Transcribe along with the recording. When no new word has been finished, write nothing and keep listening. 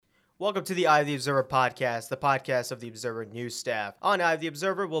Welcome to the Eye of the Observer podcast, the podcast of the Observer news staff. On Eye of the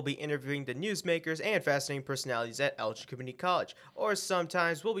Observer, we'll be interviewing the newsmakers and fascinating personalities at Elgin Community College, or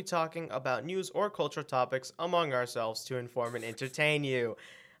sometimes we'll be talking about news or cultural topics among ourselves to inform and entertain you.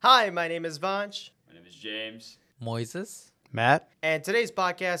 Hi, my name is Vanch. My name is James. Moises. Matt. And today's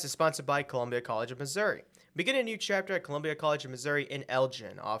podcast is sponsored by Columbia College of Missouri. Begin a new chapter at Columbia College of Missouri in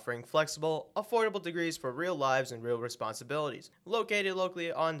Elgin, offering flexible, affordable degrees for real lives and real responsibilities. Located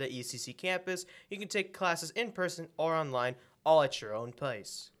locally on the ECC campus, you can take classes in person or online, all at your own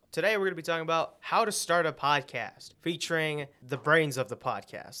pace. Today, we're going to be talking about how to start a podcast, featuring the brains of the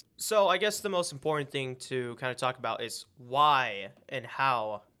podcast. So I guess the most important thing to kind of talk about is why and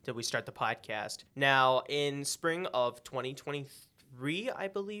how did we start the podcast. Now, in spring of 2023, I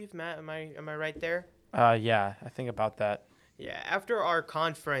believe, Matt, am I right there? Yeah, I think about that. Yeah, after our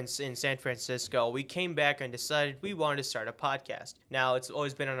conference in San Francisco, we came back and decided we wanted to start a podcast. Now, it's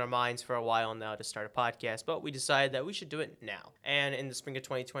always been on our minds for a while now to start a podcast, but we decided that we should do it now. And in the spring of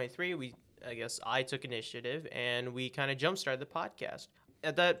 2023, I took initiative and we kind of jump-started the podcast.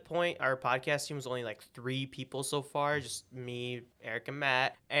 At that point, our podcast team was only like 3 people so far, just me, Eric, and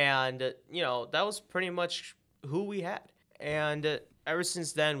Matt. And, that was pretty much who we had. And ever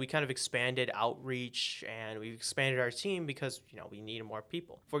since then, we kind of expanded outreach and we've expanded our team because, we needed more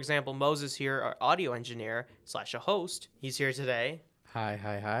people. For example, Moses here, our audio engineer / a host, he's here today.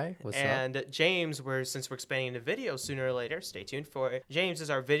 Hi. What's up? And James, since we're expanding into video sooner or later, stay tuned for it. James is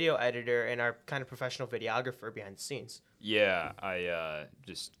our video editor and our kind of professional videographer behind the scenes. Yeah, I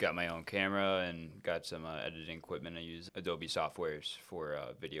just got my own camera and got some editing equipment. I use Adobe softwares for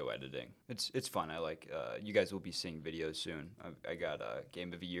video editing. It's fun. I like. You guys will be seeing videos soon. I got a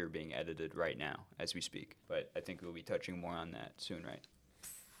Game of the Year being edited right now as we speak. But I think we'll be touching more on that soon, right?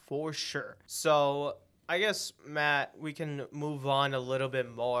 For sure. So I guess, Matt, we can move on a little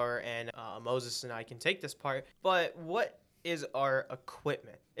bit more, and Moses and I can take this part. But what is our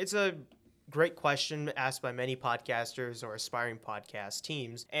equipment? It's a great question asked by many podcasters or aspiring podcast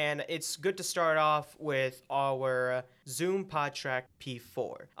teams, and it's good to start off with our Zoom PodTrack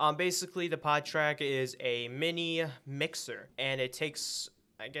P4. Basically, the PodTrack is a mini mixer, and it takes,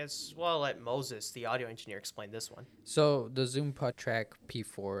 I'll let Moses, the audio engineer, explain this one. So the Zoom PodTrack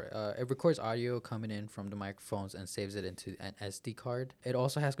P4, it records audio coming in from the microphones and saves it into an SD card. It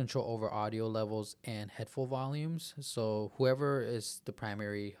also has control over audio levels and headphone volumes. So whoever is the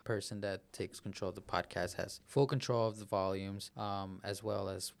primary person that takes control of the podcast has full control of the volumes, as well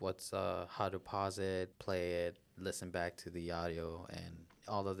as how to pause it, play it, listen back to the audio, and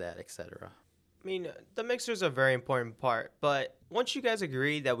all of that, etc. I mean, the mixer is a very important part, but won't you guys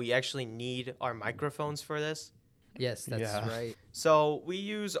agree that we actually need our microphones for this? Yes, that's right. So we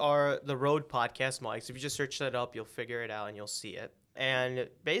use the Rode podcast mics. If you just search that up, you'll figure it out and you'll see it. And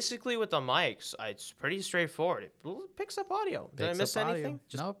basically with the mics, it's pretty straightforward. It picks up audio. Did I miss anything?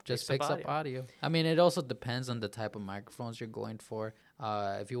 Nope, just picks up audio. I mean, it also depends on the type of microphones you're going for.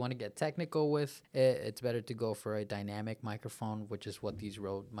 If you want to get technical with it, it's better to go for a dynamic microphone, which is what these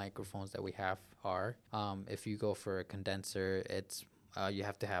Rode microphones that we have are. If you go for a condenser, you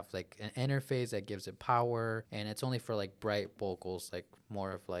have to have like an interface that gives it power, and it's only for like bright vocals, like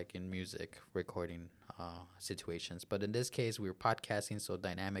more of like in music recording situations. But in this case, we were podcasting, so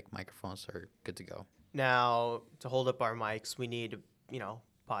dynamic microphones are good to go. Now, to hold up our mics, we need,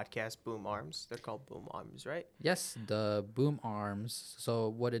 podcast boom arms. They're called boom arms, right? Yes, the boom arms. So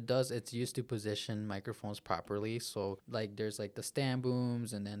what it does, it's used to position microphones properly. So like there's like the stand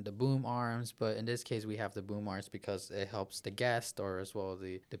booms and then the boom arms. But in this case, we have the boom arms because it helps the guest or as well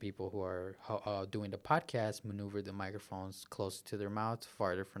the people who are doing the podcast maneuver the microphones closer to their mouth,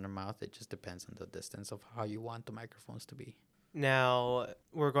 farther from their mouth. It just depends on the distance of how you want the microphones to be. Now,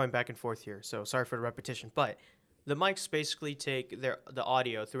 we're going back and forth here, so sorry for the repetition, but the mics basically take the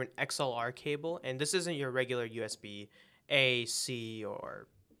audio through an XLR cable, and this isn't your regular USB A, C, or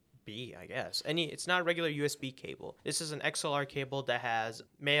B, I guess. It's not a regular USB cable. This is an XLR cable that has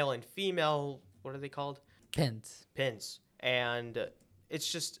male and female, what are they called? Pins. And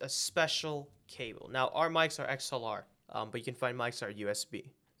it's just a special cable. Now, our mics are XLR, but you can find mics that are USB.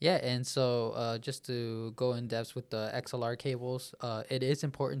 Yeah, and so just to go in depth with the XLR cables, it is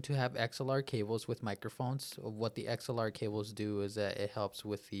important to have XLR cables with microphones. What the XLR cables do is that it helps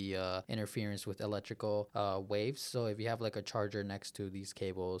with the interference with electrical waves. So if you have like a charger next to these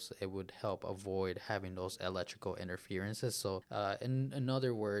cables, it would help avoid having those electrical interferences. So in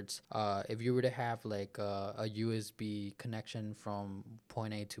other words, if you were to have like a USB connection from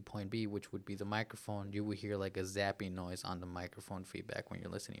point A to point B, which would be the microphone, you would hear like a zapping noise on the microphone feedback when you're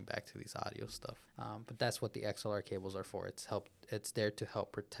listening listening back to these audio stuff. But that's what the XLR cables are for. It's there to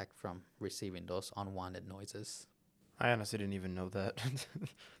help protect from receiving those unwanted noises. I honestly didn't even know that.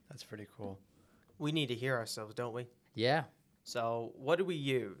 That's pretty cool. We need to hear ourselves, don't we? Yeah. So what do we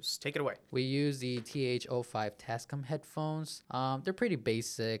use? Take it away. We use the TH-05 Tascam headphones. They're pretty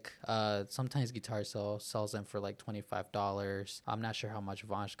basic. Sometimes Guitar sells them for like $25. I'm not sure how much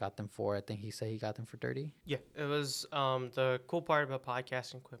Vansh got them for. I think he said he got them for $30. Yeah, it was the cool part about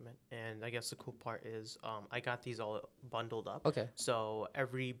podcasting equipment, and I guess the cool part is I got these all bundled up. Okay. So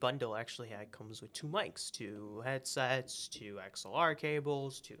every bundle actually comes with 2 mics, 2 headsets, 2 XLR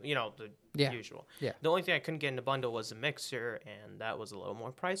cables, the usual. Yeah. The only thing I couldn't get in the bundle was a mixer, and that was a little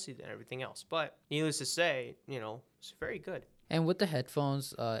more pricey than everything else. But needless to say, it's very good. And with the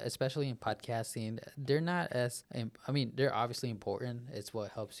headphones, especially in podcasting, they're not as, they're obviously important. It's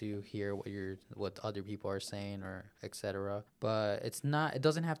what helps you hear what other people are saying or etc. But it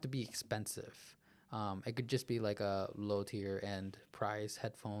doesn't have to be expensive. It could just be like a low tier end price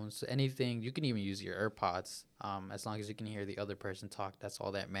headphones. Anything, you can even use your AirPods. As long as you can hear the other person talk, that's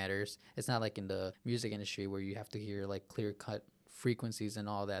all that matters. It's not like in the music industry where you have to hear like clear cut frequencies and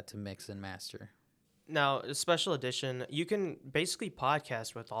all that to mix and master. Now, a special edition, you can basically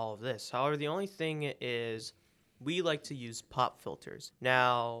podcast with all of this. However, the only thing is we like to use pop filters.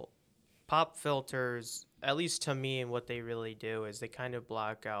 Now, pop filters, at least to me, and what they really do is they kind of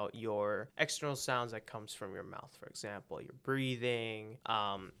block out your external sounds that comes from your mouth. For example, your breathing.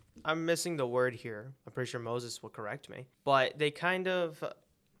 I'm missing the word here. I'm pretty sure Moses will correct me. But they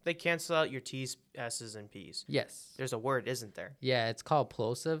cancel out your T's, S's, and P's. Yes. There's a word, isn't there? Yeah, it's called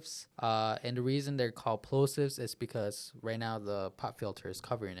plosives. And the reason they're called plosives is because right now the pop filter is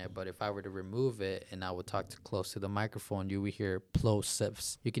covering it. But if I were to remove it and I would talk close to the microphone, you would hear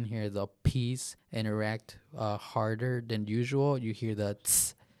plosives. You can hear the P's interact harder than usual. You hear the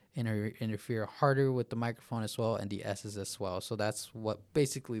t's interfere harder with the microphone as well, and the S's as well. So that's what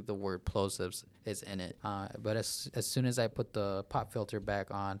basically the word plosives is in it. But as soon as I put the pop filter back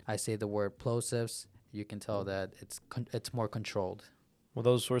on, I say the word plosives, you can tell that it's more controlled. Well,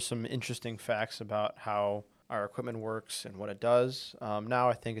 those were some interesting facts about how our equipment works and what it does. Now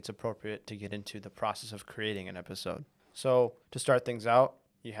I think it's appropriate to get into the process of creating an episode. So to start things out,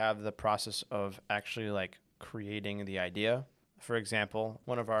 you have the process of actually creating the idea. For example,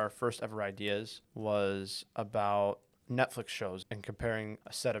 one of our first ever ideas was about Netflix shows and comparing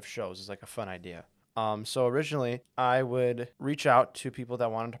a set of shows is like a fun idea. So originally, I would reach out to people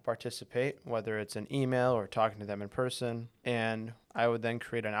that wanted to participate, whether it's an email or talking to them in person, and I would then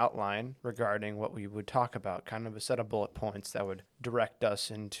create an outline regarding what we would talk about, kind of a set of bullet points that would direct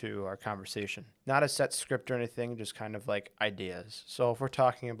us into our conversation. Not a set script or anything, just kind of like ideas. So if we're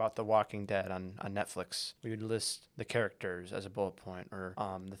talking about The Walking Dead on Netflix, we would list the characters as a bullet point or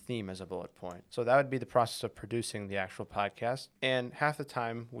the theme as a bullet point. So that would be the process of producing the actual podcast. And half the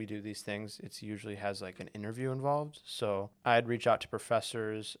time we do these things, it usually has like an interview involved. So I'd reach out to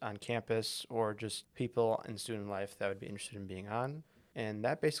professors on campus or just people in student life that would be interested in being on. And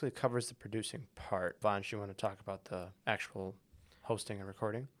that basically covers the producing part. Vansh, you want to talk about the actual hosting and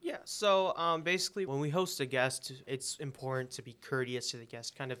recording? Yeah, so basically when we host a guest, it's important to be courteous to the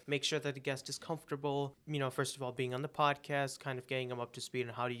guest, kind of make sure that the guest is comfortable, first of all, being on the podcast, kind of getting them up to speed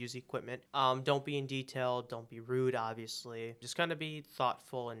on how to use the equipment. Don't be in detail, don't be rude, obviously. Just kind of be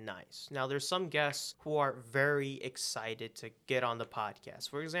thoughtful and nice. Now, there's some guests who are very excited to get on the podcast.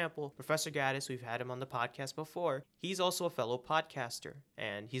 For example, Professor Gaddis, we've had him on the podcast before. He's also a fellow podcaster,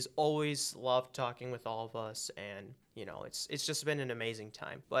 and he's always loved talking with all of us, and it's just been an amazing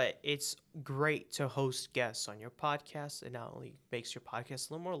time. But it's great to host guests on your podcast. It not only makes your podcast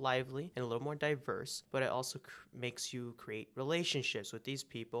a little more lively and a little more diverse, but it also makes you create relationships with these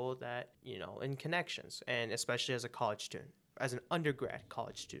people that, and connections. And especially as a college student, as an undergrad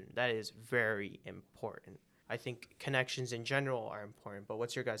college student, that is very important. I think connections in general are important, but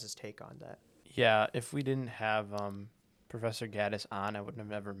what's your guys' take on that? Yeah, if we didn't have Professor Gaddis on, I wouldn't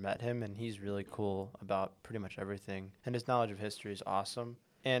have ever met him, and he's really cool about pretty much everything. And his knowledge of history is awesome.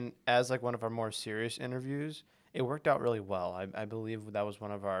 And as one of our more serious interviews, it worked out really well. I believe that was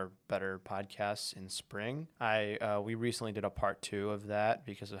one of our better podcasts in spring. We recently did a part 2 of that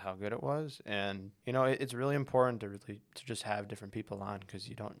because of how good it was. And, it's really important to just have different people on because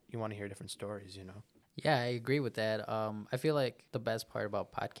you want to hear different stories, Yeah, I agree with that. I feel like the best part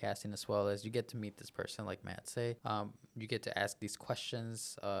about podcasting as well is you get to meet this person, like Matt say. You get to ask these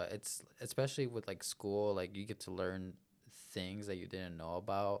questions. It's especially with school, you get to learn things that you didn't know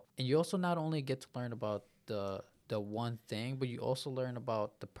about, and you also not only get to learn about the the one thing, but you also learn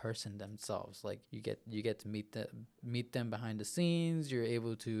about the person themselves. Like you get to meet them behind the scenes. You're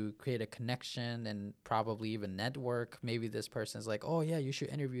able to create a connection and probably even network. Maybe this person's like, oh yeah, you should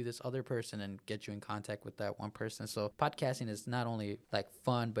interview this other person, and get you in contact with that one person. So podcasting is not only like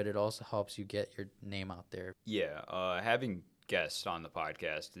fun, but it also helps you get your name out there. Yeah, having guests on the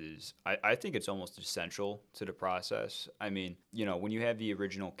podcast is, I think it's almost essential to the process. I mean, you know, when you have the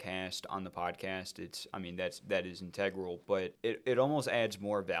original cast on the podcast, that is integral, but it almost adds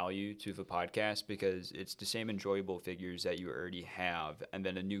more value to the podcast because it's the same enjoyable figures that you already have, and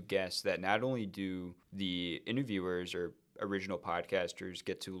then a new guest that not only do the interviewers or original podcasters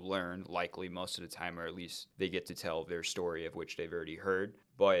get to learn, likely most of the time, or at least they get to tell their story of which they've already heard.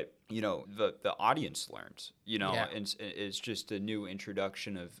 But, you know, the audience learns, you know, Yeah. and it's just a new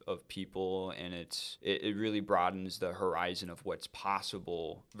introduction of people, and it really broadens the horizon of what's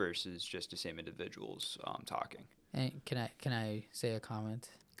possible versus just the same individuals talking. And can I say a comment?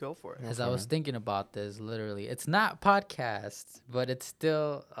 Go for it. As I was thinking about this, literally, it's not podcast, but it's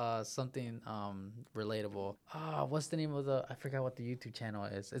still something relatable. What's the name of I forgot what the YouTube channel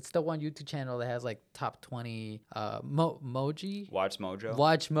is. It's the one YouTube channel that has like top 20 Moji. Watch Mojo.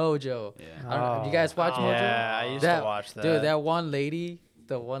 Watch Mojo. Yeah. I don't know, do you guys watch Mojo? Yeah, I used to watch that. Dude, that one lady.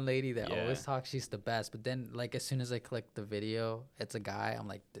 The one lady that Yeah. always talks, she's the best. But then, like, as soon as I click the video, it's a guy. I'm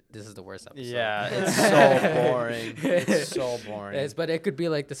like, this is the worst episode. Yeah, it's so boring. It's so boring. But it could be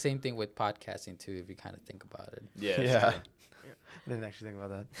like the same thing with podcasting too, if you kind of think about it. Yeah. Yeah. true. I didn't actually think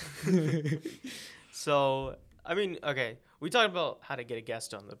about that. So, I mean, okay, we talked about how to get a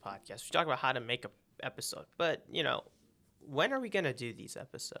guest on the podcast. We talked about how to make a episode. But, you know, when are we going to do these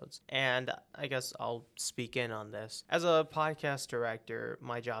episodes? And I guess I'll speak in on this. As a podcast director,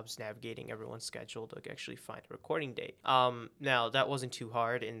 my job's navigating everyone's schedule to actually find a recording date. Now, that wasn't too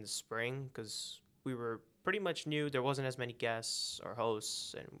hard in the spring because we were pretty much new. There wasn't as many guests or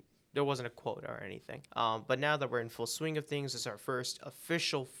hosts, and there wasn't a quota or anything. But now that we're in full swing of things, it's our first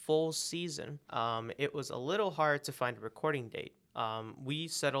official full season. It was a little hard to find a recording date. We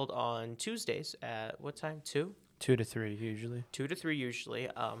settled on Tuesdays at what time? 2? 2 to 3 usually. 2 to 3 usually.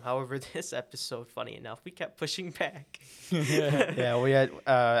 However, this episode, funny enough, we kept pushing back. Yeah, we had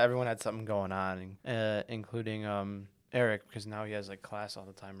everyone had something going on, including Eric, because now he has like class all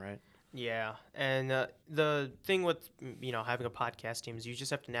the time, right? Yeah, and the thing with, you know, having a podcast team is you just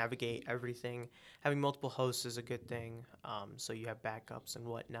have to navigate everything. Having multiple hosts is a good thing, so you have backups and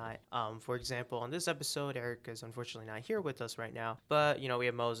whatnot. For example, on this episode, Eric is unfortunately not here with us right now, but, you know, we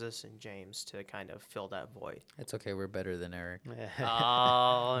have Moses and James to kind of fill that void. It's okay. We're better than Eric.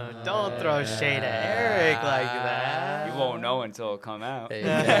 Oh, don't throw shade at Eric like that. You won't know until it come out.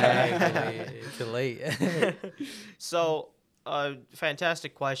 Exactly. Too late. So,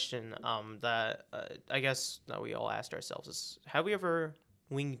 fantastic question that I guess that we all asked ourselves is, have we ever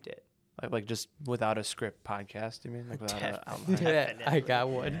winged it? like just without a script podcast, you mean? Like without an Definitely. outline? Yeah, I got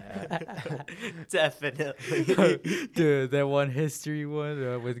one. Definitely. Dude, that one history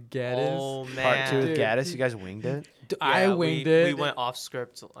one with Gaddis. Oh, man. Part 2 with Dude. Gaddis, you guys winged it? I Yeah, winged we, it. We went off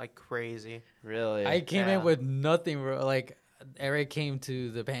script like crazy. Really? I came Yeah. in with nothing, bro. Like, Eric came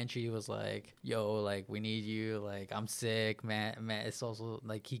to the pantry. He was like, "Yo, like, we need you. Like, I'm sick, man. It's also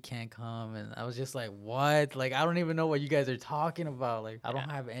like he can't come." And I was just like, "What? Like, I don't even know what you guys are talking about. Like, I don't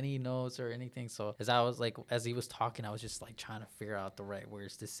have any notes or anything." So as he was talking, I was just like trying to figure out the right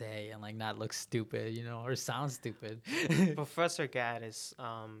words to say and like not look stupid, you know, or sound stupid. Professor Gaddis,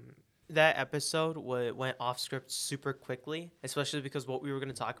 that episode went off script super quickly, especially because what we were going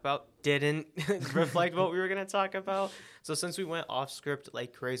to talk about didn't reflect what we were going to talk about. So since we went off script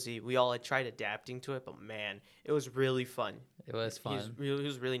like crazy, we all had tried adapting to it, but man, it was really fun. It was fun. He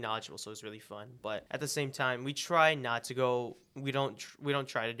was really knowledgeable, so it was really fun. But at the same time, we try not to go. We don't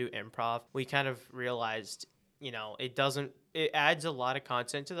try to do improv. We kind of realized, you know, it adds a lot of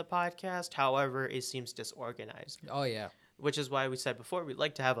content to the podcast. However, it seems disorganized. Oh yeah. Which is why we said before we'd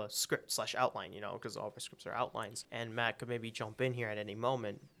like to have a script/outline, you know, because all of our scripts are outlines, and Matt could maybe jump in here at any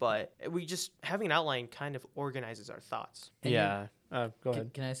moment. But we just having an outline kind of organizes our thoughts. And Yeah. Go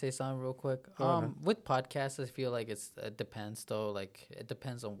ahead. Can I say something real quick? Go ahead, man. With podcasts, I feel like it depends though. Like it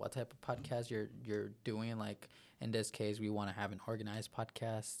depends on what type of podcast you're doing. Like in this case, we want to have an organized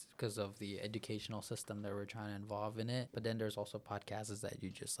podcast because of the educational system that we're trying to involve in it. But then there's also podcasts that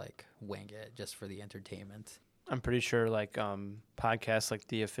you just like wing it just for the entertainment. I'm pretty sure like podcasts like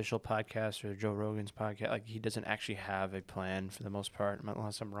the official podcast or Joe Rogan's podcast, like he doesn't actually have a plan for the most part,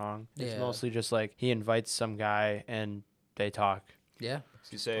 unless I'm wrong. It's Yeah. mostly just like he invites some guy and they talk. Yeah.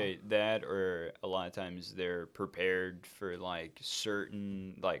 You say that, or a lot of times they're prepared for like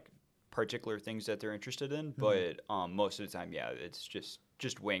certain like particular things that they're interested in, but most of the time, yeah, it's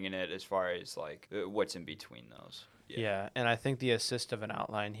just winging it as far as like what's in between those. Yeah, and I think the assist of an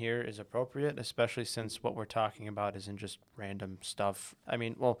outline here is appropriate, especially since what we're talking about isn't just random stuff. I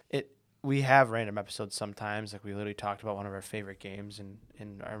mean, well, we have random episodes sometimes, like we literally talked about one of our favorite games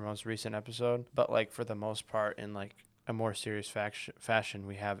in our most recent episode, but like for the most part, in like a more serious fashion,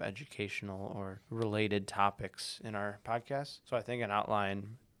 we have educational or related topics in our podcast. So I think an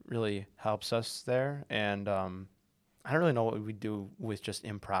outline really helps us there, and I don't really know what we do with just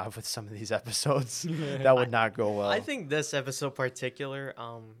improv with some of these episodes. That would not go well. I think this episode particular,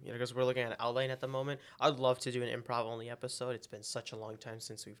 because we're looking at an outline at the moment, I'd love to do an improv only episode. It's been such a long time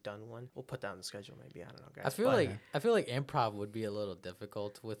since we've done one. We'll put that on the schedule maybe. I don't know, guys. I feel like improv would be a little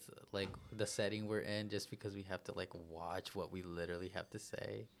difficult with like the setting we're in, just because we have to like watch what we literally have to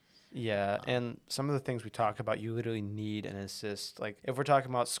say. Yeah, and some of the things we talk about, you literally need an assist. Like if we're talking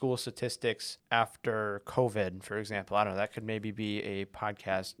about school statistics after COVID, for example, I don't know, that could maybe be a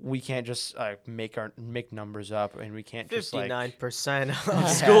podcast. We can't just make numbers up, and we can't just like 59% of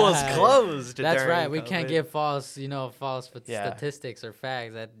schools closed. That's right. during We can't COVID. give false statistics or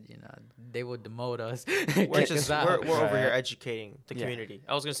facts that they would demote us. We're kick just us out. we're over Right. here educating the Yeah. community.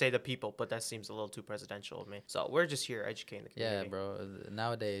 I was gonna say the people, but that seems a little too presidential of me. So we're just here educating the community. Yeah, bro.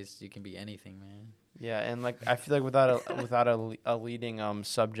 Nowadays you can be anything, man. Yeah, and like I feel like without a leading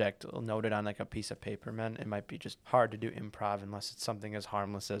subject noted on like a piece of paper, man, it might be just hard to do improv unless it's something as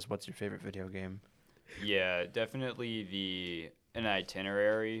harmless as what's your favorite video game. Yeah, definitely an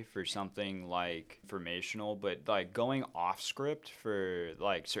itinerary for something like informational, but like going off script for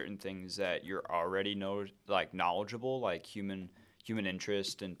like certain things that you're already knowledgeable, like human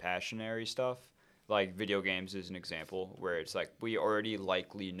interest and passionary stuff. Like video games is an example where it's like we already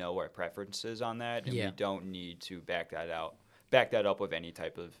likely know our preferences on that, and we don't need to back that up with any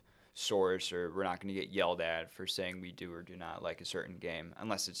type of source, or we're not going to get yelled at for saying we do or do not like a certain game,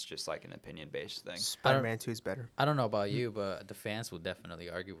 unless it's just like an opinion-based thing. Spider-Man 2 is better. I don't know about you, but the fans will definitely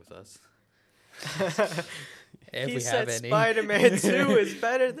argue with us. If He we said have any. Spider-Man 2 is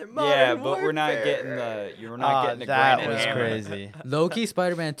better than Modern Yeah, but we're not Warfare. getting the That granite was hammer. crazy. Low-key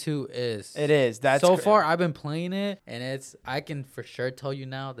Spider-Man 2 is. It is. That's so far, I've been playing it, and I can for sure tell you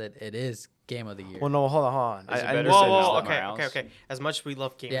now that it is game of the year. Well, no, hold on. Is it I better just Whoa, than said whoa, Miles okay, Morales? okay. As much as we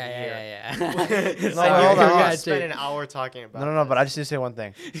love Game of the Year. yeah. No, It's hold like on, we hold on. could spend an hour talking about No, but I this. just need to say one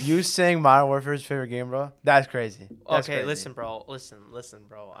thing. You saying Modern Warfare is your favorite game, bro? That's crazy. That's Okay, crazy. listen, bro. Listen,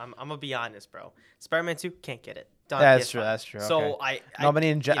 bro. I'm gonna be honest, bro. Spider-Man 2 can't get it. Done, That's PS5. true. That's true. So okay. I No, but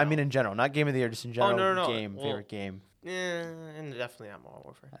in you I know. mean in general, not game of the year, just in general. no. Game, Well, favorite game. and definitely not Modern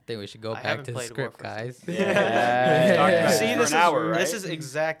Warfare. I think we should go I back haven't to the played script, Warfare guys. Yeah. Talked about See, it for this an hour, right? this is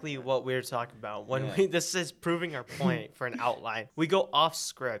exactly what we're talking about. This is proving our point for an outline. We go off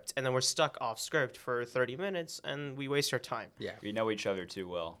script, and then we're stuck off script for 30 minutes, and we waste our time. Yeah. We know each other too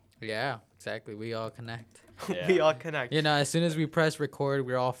well. Yeah, exactly. We all connect. Yeah. We all connect. As soon as we press record,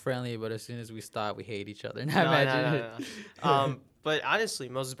 we're all friendly, but as soon as we stop, we hate each other. No, Imagine. no. But honestly,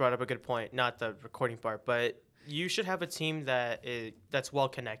 Moses brought up a good point. Not the recording part, but you should have a team that's well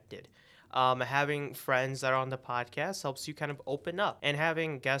connected. Having friends that are on the podcast helps you kind of open up, and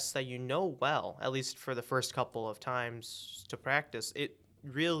having guests that you know well, at least for the first couple of times to practice, it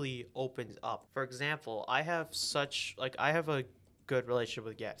really opens up. For example, I have a good relationship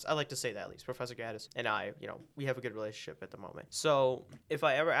with Gaddis. I like to say that, at least Professor Gaddis and I, we have a good relationship at the moment. So if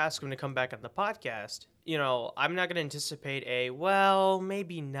I ever ask him to come back on the podcast, I'm not going to anticipate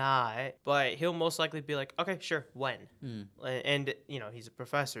maybe not, but he'll most likely be like, okay, sure, when? And, he's a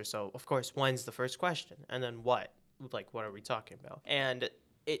professor, so of course, when's the first question? And then what? Like, what are we talking about? And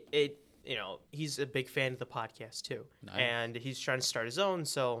he's a big fan of the podcast too. Nice. And he's trying to start his own,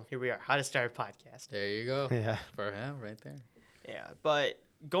 so here we are, how to start a podcast. There you go. Yeah. For him, right there. Yeah, but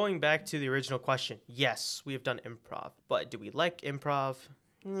going back to the original question, yes, we have done improv, but do we like improv?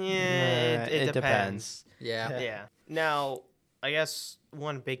 Yeah, it depends. Yeah. Yeah. Now, I guess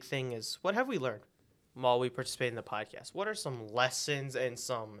one big thing is, what have we learned while we participate in the podcast? What are some lessons and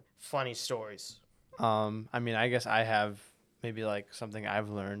some funny stories? I mean, I guess I have maybe like something I've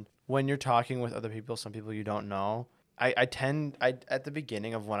learned. When you're talking with other people, some people you don't know, I at the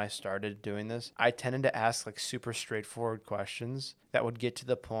beginning of when I started doing this, I tended to ask like super straightforward questions that would get to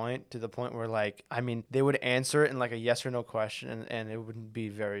the point where like, I mean, they would answer it in like a yes or no question, and it wouldn't be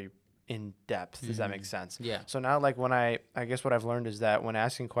very in depth. Does that make sense? Yeah. So now like when I guess what I've learned is that when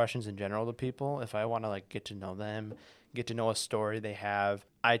asking questions in general to people, if I want to like get to know them, get to know a story they have,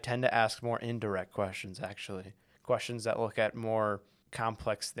 I tend to ask more indirect questions, actually. Questions that look at more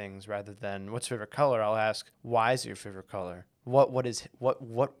complex things rather than what's your favorite color. I'll ask, why is it your favorite color? What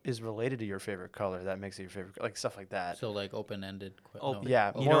is related to your favorite color that makes it your favorite, like stuff like that. So like open-ended.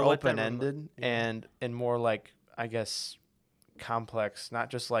 Yeah, You more know what that open-ended and more like, I guess, complex, not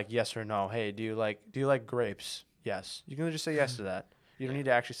just like yes or no. Hey, do you like grapes? Yes. You can just say yes to that. You don't need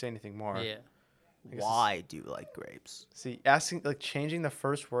to actually say anything more. Yeah. Why do you like grapes? See, asking, like, changing the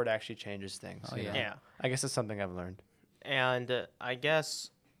first word actually changes things. Oh, you yeah. know? Yeah. I guess that's something I've learned. And I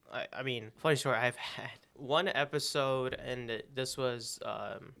guess, I mean, funny story, I've had one episode, and this was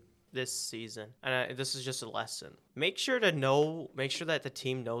this season, and this is just a lesson. Make sure that the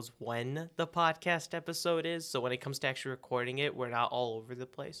team knows when the podcast episode is, so when it comes to actually recording it, we're not all over the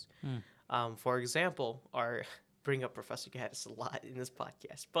place. For example, bring up Professor Gaddis a lot in this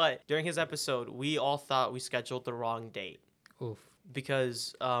podcast, but during his episode, we all thought we scheduled the wrong date. Oof.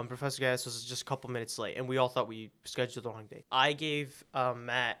 Because Professor Gaddis was just a couple minutes late, and we all thought we scheduled the wrong date. I gave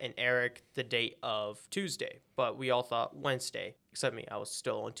Matt and Eric the date of Tuesday, but we all thought Wednesday, except me. I was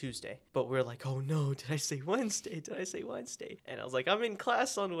still on Tuesday. But we were like, oh no, did I say Wednesday? And I was like, I'm in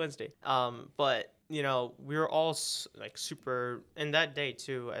class on Wednesday. But, you know, we were all like super, and that day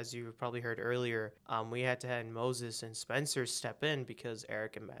too, as you probably heard earlier, we had to have Moses and Spencer step in because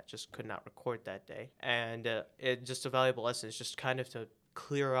Eric and Matt just could not record that day. And it just a valuable lesson. It's just kind of to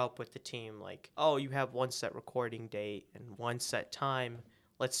clear up with the team, like, oh, you have one set recording date and one set time.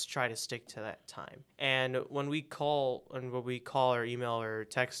 Let's try to stick to that time. And when we call or email or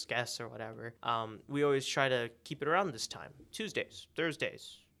text guests or whatever, we always try to keep it around this time. Tuesdays,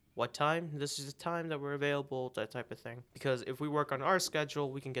 Thursdays. What time? This is the time that we're available, that type of thing. Because if we work on our schedule,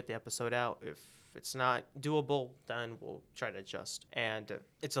 we can get the episode out. If it's not doable, then we'll try to adjust. And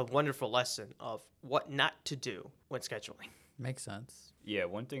it's a wonderful lesson of what not to do when scheduling. Makes sense. Yeah,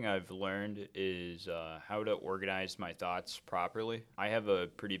 one thing I've learned is how to organize my thoughts properly. I have a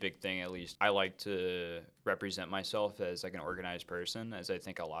pretty big thing, at least. I like to represent myself as like an organized person, as I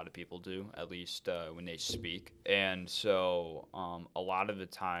think a lot of people do, at least when they speak. And so a lot of the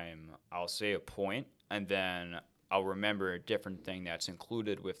time I'll say a point and then I'll remember a different thing that's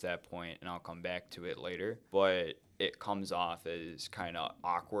included with that point and I'll come back to it later. But it comes off as kind of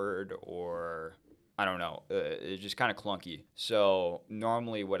awkward or I don't know, it's just kind of clunky. So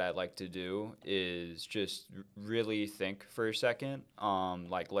normally what I like to do is just really think for a second,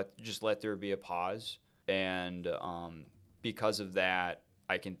 like let there be a pause. And because of that,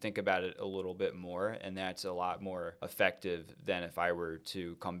 I can think about it a little bit more. And that's a lot more effective than if I were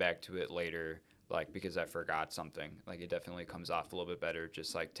to come back to it later, like because I forgot something. Like it definitely comes off a little bit better,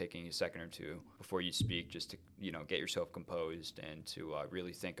 just like taking a second or two before you speak, just to get yourself composed and to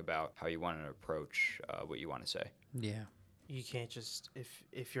really think about how you want to approach what you want to say. Yeah. You can't just,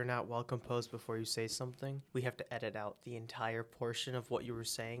 if you're not well composed before you say something, we have to edit out the entire portion of what you were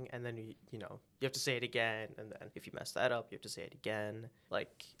saying, and then you have to say it again, and then if you mess that up, you have to say it again.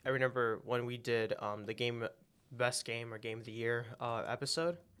 Like I remember when we did the best game or game of the year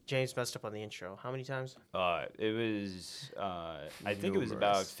episode. James messed up on the intro. How many times? It was, I think it was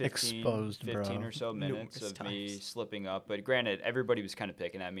about 15 or so minutes Numerous of me times. slipping up. But granted, everybody was kind of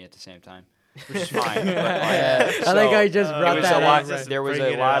picking at me at the same time, which is fine. But, I like how you just brought it was that a lot. up. There was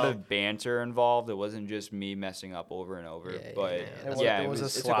Bring a it lot out. of banter involved. It wasn't just me messing up over and over. Yeah, but yeah. It was a it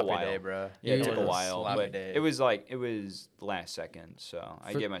took sloppy while. day, bro. Yeah, it Yeah. took It a was a while, sloppy but day. it was last second, so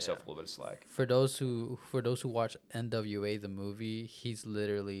I gave myself a little bit of slack. For those who watch NWA the movie, he's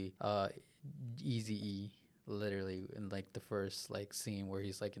literally Eazy-E, literally in like the first like scene where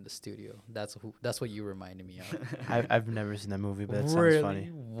he's like in the studio. That's what you reminded me of. I've never seen that movie, but it sounds Really? funny.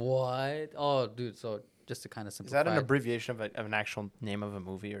 What? Oh, dude. So just to kind of Is simplify. that an abbreviation of an actual name of a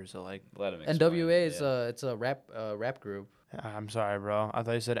movie, or is it like? Let him explain. NWA is Yeah. it's a rap group. I'm sorry, bro. I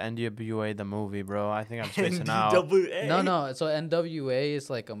thought you said NWA the movie, bro. I think I'm spacing out. NWA. No. So NWA is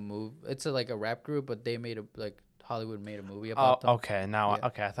like a move. It's like a rap group, but they made Hollywood made a movie about them. Okay. Now, Yeah.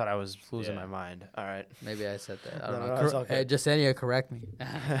 okay. I thought I was losing Yeah. my mind. All right. Maybe I said that. I No, don't no, know. it's okay. Jasenia, correct me,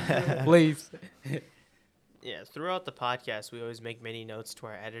 please. Yeah, throughout the podcast, we always make many notes to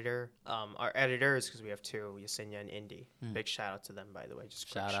our editor. Our editors, because we have two, Yesenia and Indy. Big shout out to them, by the way. Just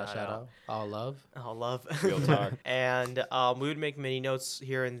quick Shout out. All love. All love. Real talk. And we would make many notes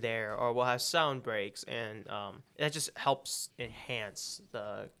here and there, or we'll have sound breaks, and that just helps enhance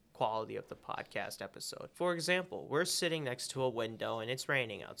the quality of the podcast episode. For example, we're sitting next to a window and it's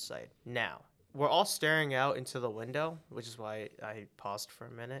raining outside. Now, we're all staring out into the window, which is why I paused for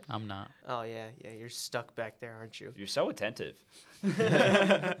a minute. I'm not. Oh yeah, you're stuck back there, aren't you? You're so attentive.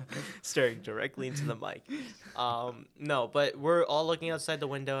 Staring directly into the mic. No, but we're all looking outside the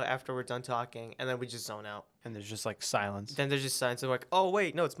window after we're done talking, and then we just zone out. And there's just like silence. Then there's just silence. And we're like, oh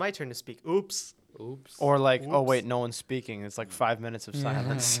wait, no, it's my turn to speak. Oops. Oops. Or like, oh Oops. wait, no one's speaking. It's like 5 minutes of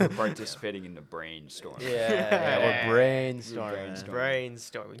silence. We're participating in the brainstorm. Yeah, we're brainstorming.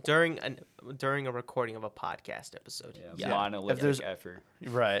 Brainstorming during a recording of a podcast episode. Yeah, Yeah. monolithic If there's- effort.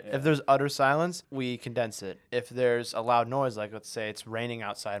 Right. Yeah. If there's utter silence, we condense it. If there's a loud noise, like let's say it's raining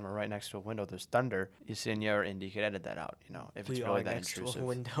outside and we're right next to a window, there's thunder, Yesenia or Indy could edit that out, if it's We really are that next intrusive. to a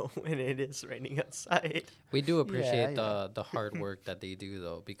window when it is raining outside. We do appreciate yeah. the hard work that they do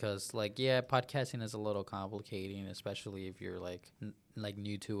though, because like podcasting is a little complicating, especially if you're like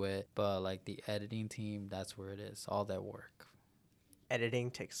new to it. But like the editing team, that's where it is. All that work.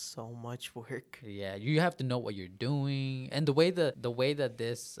 Editing takes so much work. Yeah, you have to know what you're doing, and the way that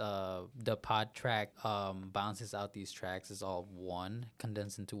this the pod track bounces out these tracks is all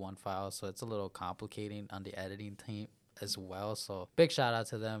condensed into one file, so it's a little complicating on the editing team as well. So big shout out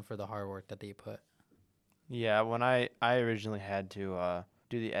to them for the hard work that they put. Yeah, when I originally had to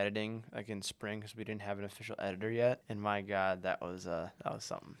do the editing like in spring because we didn't have an official editor yet, and my God, that was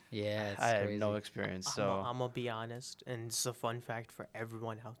something. Yeah, it's I had crazy. no experience, so I'm gonna be honest, and it's a fun fact for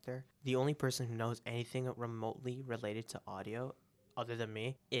everyone out there. The only person who knows anything remotely related to audio, other than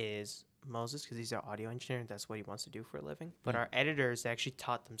me, is Moses, because he's our audio engineer and that's what he wants to do for a living. But our editors actually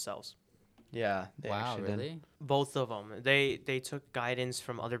taught themselves. yeah. They Wow, actually did. really? Both of them. They took guidance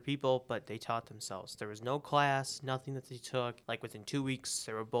from other people, but they taught themselves. There was no class, nothing that they took. Like within 2 weeks,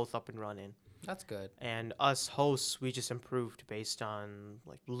 they were both up and running. That's good. And us hosts, we just improved based on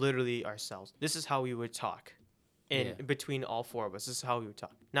like literally ourselves. This is how we would talk in Yeah. between all four of us. This is how we would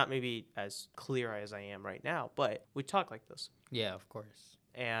talk. Not maybe as clear as I am right now, but we talk like this. Yeah, of course.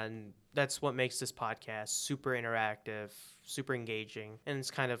 And that's what makes this podcast super interactive, super engaging, and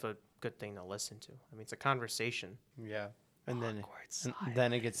it's kind of a good thing to listen to. I mean, it's a conversation. Yeah. And then Awkward and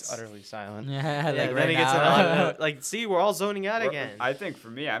then it gets utterly silent. Yeah, Yeah, like then right it gets now. like, see, we're all zoning out again. I think for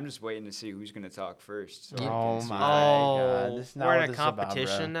me, I'm just waiting to see who's gonna talk first. so I Oh can see my what- God, this is not we're what in a this is about,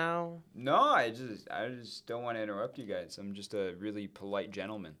 competition bruh. now. No, I just don't want to interrupt you guys. I'm just a really polite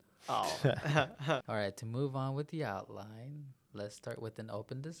gentleman. Oh. All right, to move on with the outline, let's start with an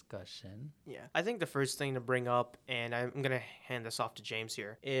open discussion. Yeah. I think the first thing to bring up, and I'm going to hand this off to James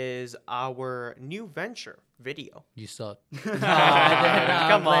here, is our new venture, video. You suck. Come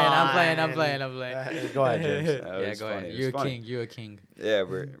I'm playing. on. Go ahead, James. That Yeah, was go funny. ahead. It was You're a funny. king. You're a king. Yeah,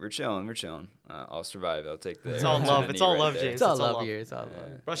 we're chilling. I'll survive. I'll take the. It's all love. opportunity It's all right love, there. James. It's all It's all love love. here. It's all Yeah.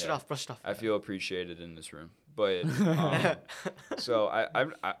 love. Brush it Yeah. off, brush it off. I feel appreciated in this room, but so I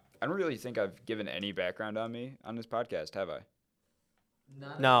don't really think I've given any background on me on this podcast, have I?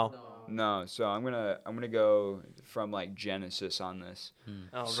 No. No. So I'm gonna go from like Genesis on this.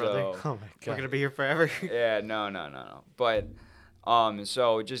 Oh, So- brother. Oh my We're God. going to be here forever. Yeah, no. But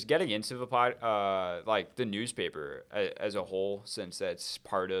so just getting into the like the newspaper as a whole, since that's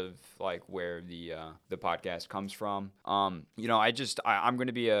part of like where the podcast comes from. I'm going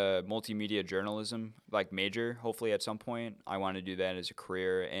to be a multimedia journalism like major. Hopefully at some point, I want to do that as a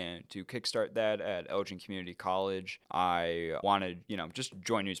career, and to kickstart that at Elgin Community College, I wanted just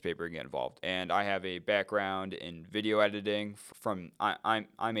join newspaper and get involved. And I have a background in video editing.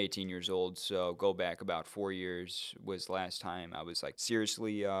 I'm 18 years old, so go back about 4 years was the last time I was like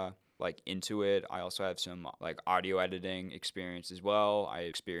seriously like into it. I also have some like audio editing experience as well. I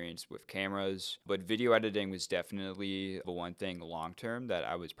experienced with cameras, but video editing was definitely the one thing long term that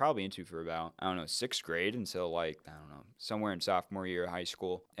I was probably into for about, I don't know, 6th grade until like, I don't know, somewhere in sophomore year of high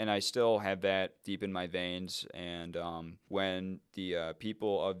school. And I still have that deep in my veins. And when the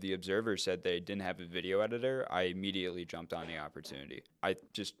people of The Observer said they didn't have a video editor, I immediately jumped on the opportunity. I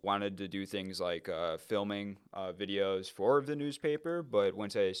just wanted to do things like filming videos for the newspaper, but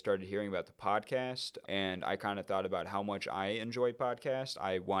once I started hearing about the podcast and I kind of thought about how much I enjoy podcasts,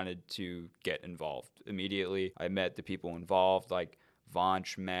 I wanted to get involved immediately. I met the people involved, like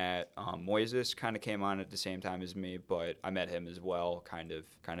Vanch, Matt, Moises kind of came on at the same time as me, but I met him as well, kind of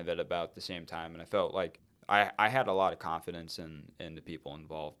at about the same time, and I felt like I had a lot of confidence in the people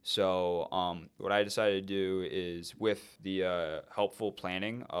involved. So what I decided to do is, with the helpful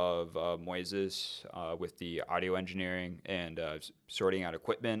planning of Moises, with the audio engineering and sorting out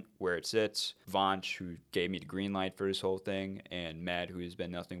equipment, where it sits, Vanch, who gave me the green light for this whole thing, and Matt, who has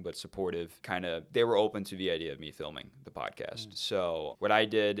been nothing but supportive, they were open to the idea of me filming the podcast. So what I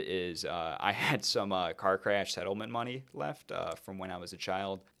did is I had some car crash settlement money left from when I was a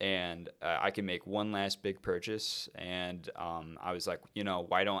child, and I can make one last big purchase. And I was like,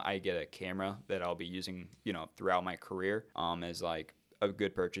 why don't I get a camera that I'll be using, throughout my career, as like a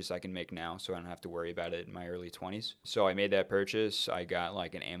good purchase I can make now, so I don't have to worry about it in my early 20s. So I made that purchase. I got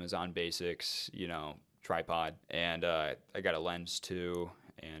like an Amazon Basics, tripod, and I got a lens too,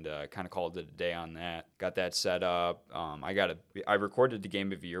 and kind of called it a day on that. Got that set up. I recorded the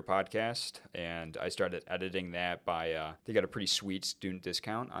Game of the Year podcast, and I started editing that by they got a pretty sweet student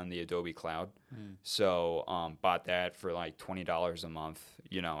discount on the Adobe Cloud. So bought that for like $20 a month.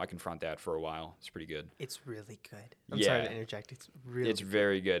 I can front that for a while. It's pretty good. It's really good. I'm sorry to interject. It's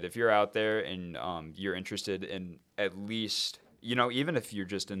very good. If you're out there and you're interested in at least, even if you're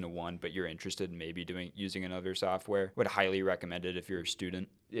just into one, but you're interested in maybe using another software, would highly recommend it if you're a student.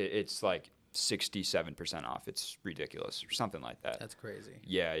 It's like 67% off. It's ridiculous, or something like that. That's crazy.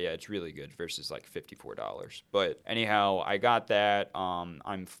 Yeah, it's really good versus like $54. But anyhow, I got that.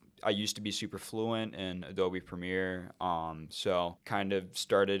 I used to be super fluent in Adobe Premiere, so kind of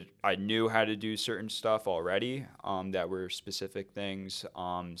I knew how to do certain stuff already that were specific things,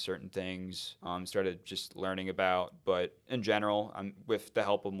 certain things started just learning about. But in general, with the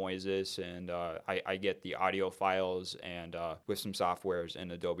help of Moises, and I get the audio files, and with some softwares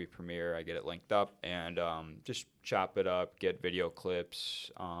in Adobe Premiere, I get it linked up, and just chop it up, get video clips,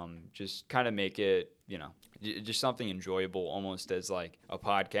 just kind of make it, just something enjoyable, almost as like a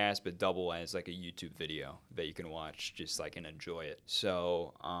podcast, but double as like a YouTube video that you can watch just like and enjoy it.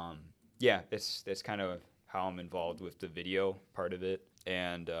 So that's kind of how I'm involved with the video part of it.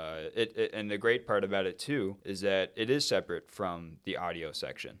 And and the great part about it too is that it is separate from the audio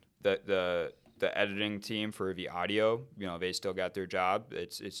section. The editing team for the audio, they still got their job.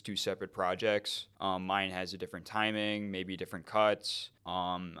 It's two separate projects. Mine has a different timing, maybe different cuts.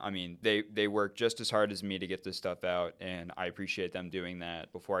 They work just as hard as me to get this stuff out, and I appreciate them doing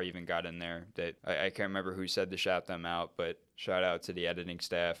that. Before I even got in there, I can't remember who said to shout them out, but shout out to the editing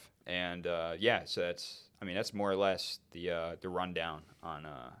staff. And so that's more or less the rundown on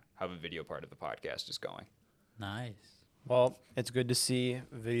how the video part of the podcast is going. Nice. Well, it's good to see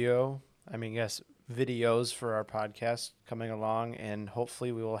videos for our podcast coming along, and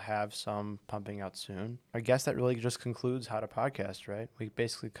hopefully we will have some pumping out soon. I guess that really just concludes How to Podcast, right? We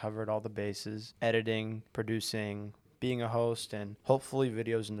basically covered all the bases: editing, producing, being a host, and hopefully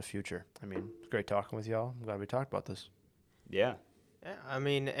videos in the future. It's great talking with y'all. I'm glad we talked about this. Yeah. Yeah,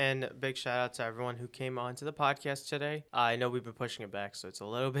 and big shout out to everyone who came on to the podcast today. I know we've been pushing it back, so it's a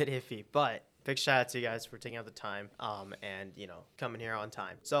little bit iffy, but big shout out to you guys for taking out the time and coming here on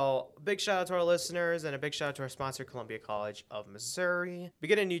time. So big shout out to our listeners, and a big shout out to our sponsor, Columbia College of Missouri.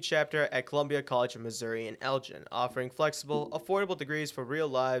 Begin a new chapter at Columbia College of Missouri in Elgin, offering flexible, affordable degrees for real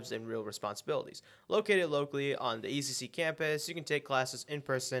lives and real responsibilities. Located locally on the ECC campus, you can take classes in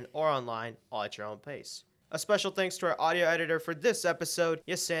person or online, all at your own pace. A special thanks to our audio editor for this episode,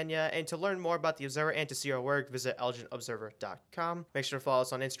 Yesenia, and to learn more about the Observer and to see our work, visit elginobserver.com. Make sure to follow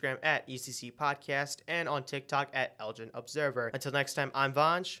us on Instagram at ECC Podcast and on TikTok at Elgin Observer. Until next time, I'm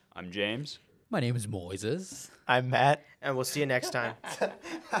Vanch. I'm James. My name is Moises. I'm Matt. And we'll see you next time.